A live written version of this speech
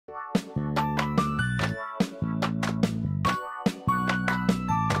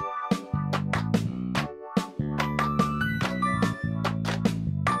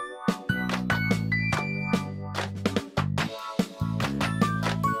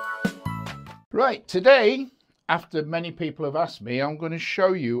Right, today, after many people have asked me, I'm going to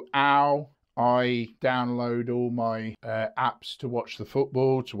show you how I download all my apps to watch the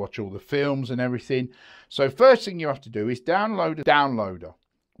football, to watch all the films and everything. So first thing you have to do is download a downloader.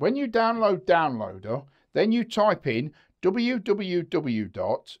 When you download downloader, then you type in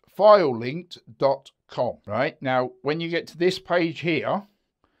www.filelinked.com. Right, now when you get to this page here,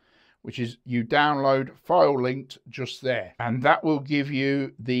 which is you download Filelinked just there, and that will give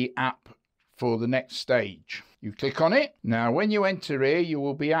you the app for the next stage. You click on it. Now when you enter here, you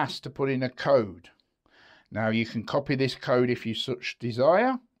will be asked to put in a code. Now you can copy this code if you such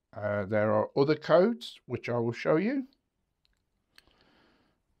desire. There are other codes which I will show you.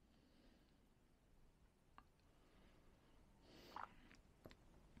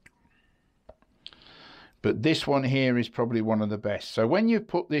 But this one here is probably one of the best. So when you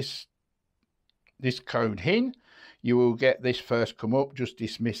put this code in, you will get this first come up. Just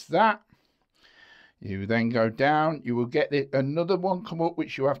dismiss that. You then go down, you will get another one come up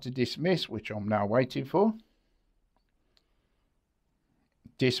which you have to dismiss, which I'm now waiting for.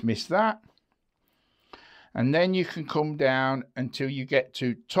 Dismiss that. And then you can come down until you get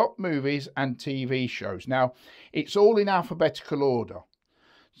to top movies and TV shows. Now, it's all in alphabetical order.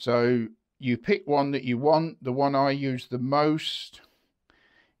 So you pick one that you want. The one I use the most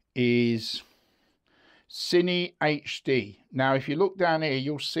is Cine HD. Now, if you look down here,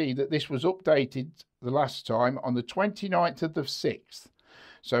 you'll see that this was updated the last time on the 29th of the 6th.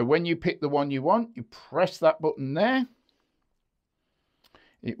 So when you pick the one you want, you press that button there.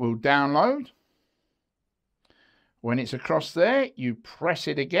 It will download. When it's across there, you press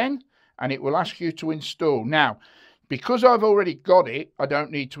it again and it will ask you to install. Now, because I've already got it, I don't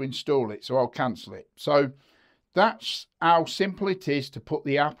need to install it, so I'll cancel it. So that's how simple it is to put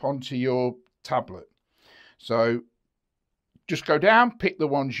the app onto your tablet. So just go down, pick the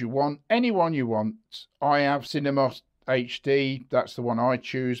ones you want, any one you want. I have Cinema HD, that's the one I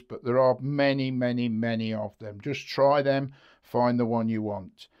choose, but there are many, many, many of them. Just try them, find the one you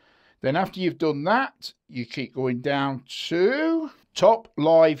want. Then after you've done that, you keep going down to top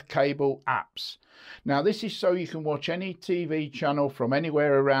live cable apps. Now this is so you can watch any TV channel from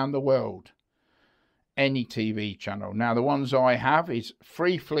anywhere around the world. Any TV channel. Now the ones I have is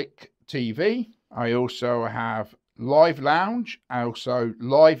Filelinked TV. I also have Live Lounge, also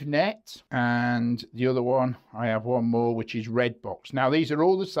Live Net, and the other one, I have one more, which is Redbox. Now these are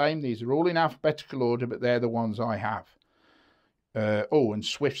all the same, these are all in alphabetical order, but they're the ones I have. Oh, and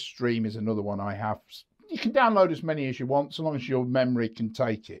Swift Stream is another one I have. You can download as many as you want, so long as your memory can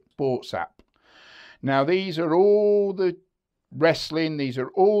take it. Sports app. Now these are all the wrestling, these are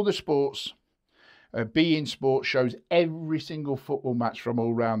all the sports. beIN Sports shows every single football match from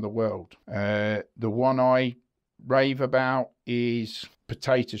all around the world. The one I rave about is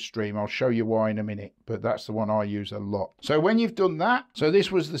Potato Stream. I'll show you why in a minute, but that's the one I use a lot. So when you've done that, so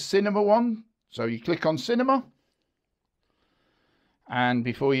this was the cinema one. So you click on cinema, and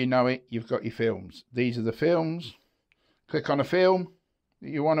before you know it, you've got your films. These are the films. Click on a film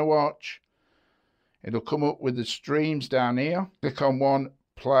that you want to watch. It'll come up with the streams down here. Click on one,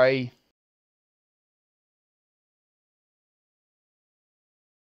 play.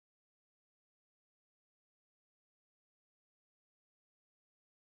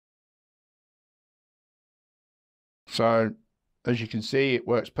 So as you can see, it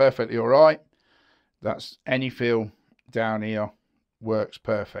works perfectly all right. That's any film down here works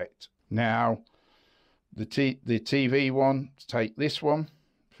perfect. Now the TV one, take this one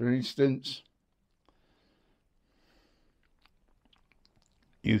for instance.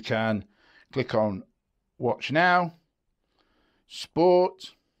 You can click on watch now,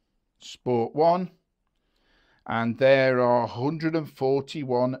 sport 1, and there are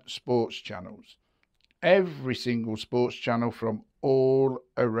 141 sports channels. Every single sports channel from all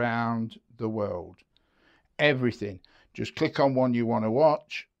around the world. Everything. Just click on one you want to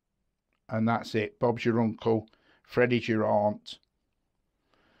watch, and that's it. Bob's your uncle, Freddie's your aunt.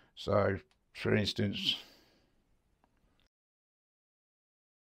 So, for instance,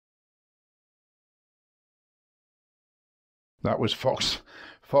 that was Fox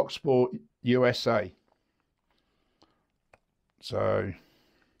Sport USA. So,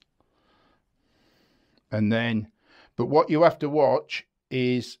 and then, but what you have to watch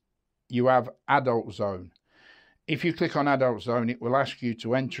is you have Adult Zone. If you click on Adult Zone, it will ask you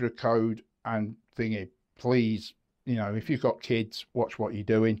to enter a code and thingy. Please, you know, if you've got kids, watch what you're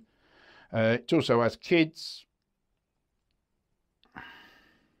doing. It also has kids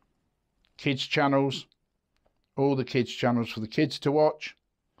channels, all the kids channels for the kids to watch.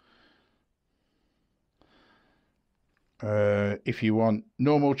 If you want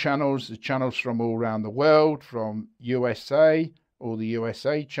normal channels, the channels from all around the world, from USA, all the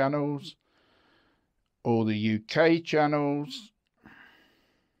USA channels, all the UK channels,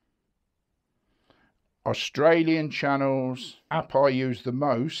 Australian channels. App I use the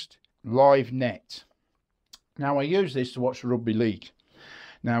most, LiveNet. Now I use this to watch the Rugby League.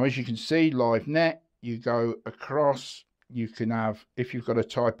 Now as you can see, LiveNet, you go across, you can have, if you've got a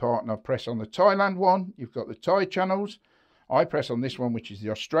Thai partner, press on the Thailand one, you've got the Thai channels. I press on this one, which is the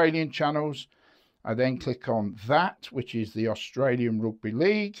Australian channels. I then click on that, which is the Australian Rugby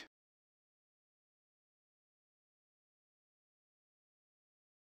League.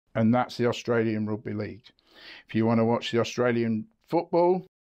 And that's the Australian Rugby League. If you want to watch the Australian football,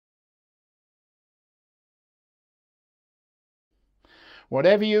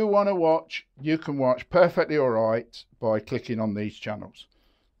 whatever you want to watch, you can watch perfectly all right by clicking on these channels.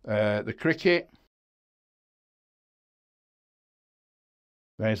 The cricket.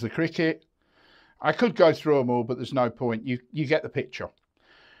 There's the cricket. I could go through them all, but there's no point. You get the picture.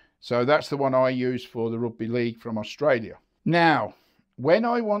 So that's the one I use for the Rugby League from Australia. Now, when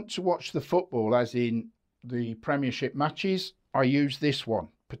I want to watch the football, as in the Premiership matches, I use this one,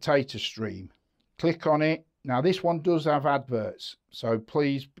 Potato Stream. Click on it. Now, this one does have adverts, so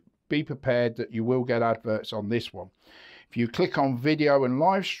please be prepared that you will get adverts on this one. If you click on Video and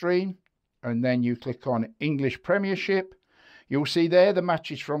Live Stream, and then you click on English Premiership, you'll see there the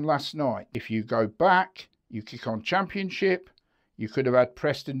matches from last night. If you go back, you click on Championship, you could have had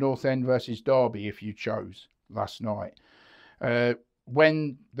Preston North End versus Derby if you chose last night.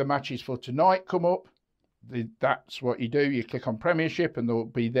 When the matches for tonight come up, that's what you do. You click on Premiership and they'll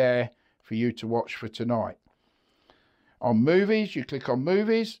be there for you to watch for tonight. On Movies, you click on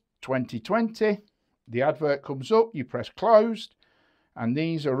Movies, 2020. The advert comes up, you press Closed, and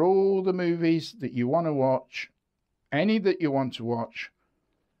these are all the movies that you want to watch. Any that you want to watch.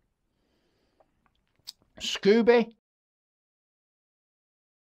 Scooby.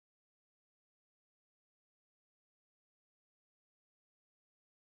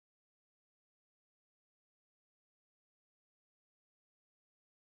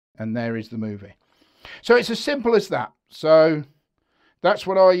 And there is the movie. So it's as simple as that. So that's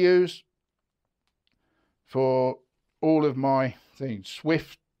what I use for all of my things.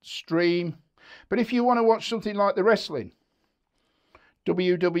 Swift Stream. But if you want to watch something like the wrestling,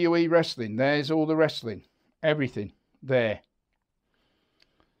 WWE wrestling, there's all the wrestling, everything there.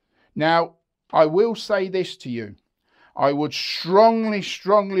 Now, I will say this to you. I would strongly,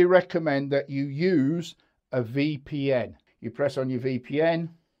 strongly recommend that you use a VPN. You press on your VPN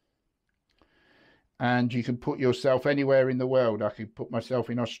and you can put yourself anywhere in the world. I could put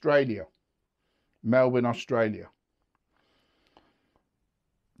myself in Australia, Melbourne, Australia.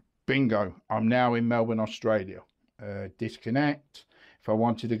 Bingo, I'm now in Melbourne, Australia. Disconnect. If I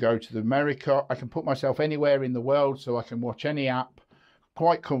wanted to go to America, I can put myself anywhere in the world, so I can watch any app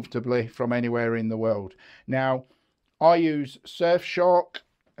quite comfortably from anywhere in the world. Now, I use Surfshark.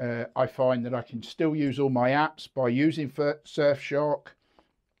 I find that I can still use all my apps by using Surfshark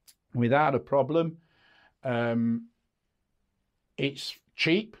without a problem. It's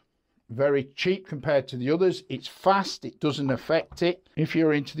cheap. Very cheap compared to the others. It's fast. It doesn't affect it. If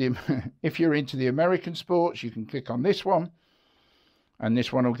you're into the American sports, you can click on this one, and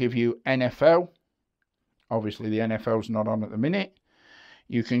this one will give you NFL. Obviously, the NFL's not on at the minute.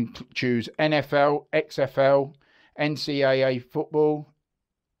 You can choose NFL, XFL, NCAA football,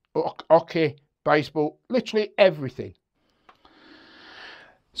 hockey, baseball, literally everything.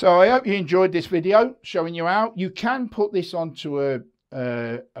 So I hope you enjoyed this video showing you how. You can put this onto a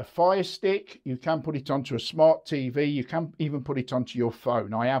Fire Stick, you can put it onto a smart TV, you can even put it onto your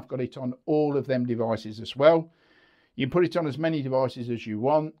phone. I have got it on all of them devices as well. You can put it on as many devices as you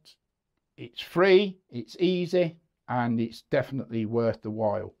want. It's free, it's easy, and it's definitely worth the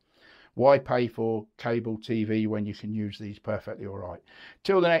while. Why pay for cable TV when you can use these perfectly all right?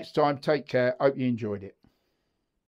 Till the next time, take care. Hope you enjoyed it.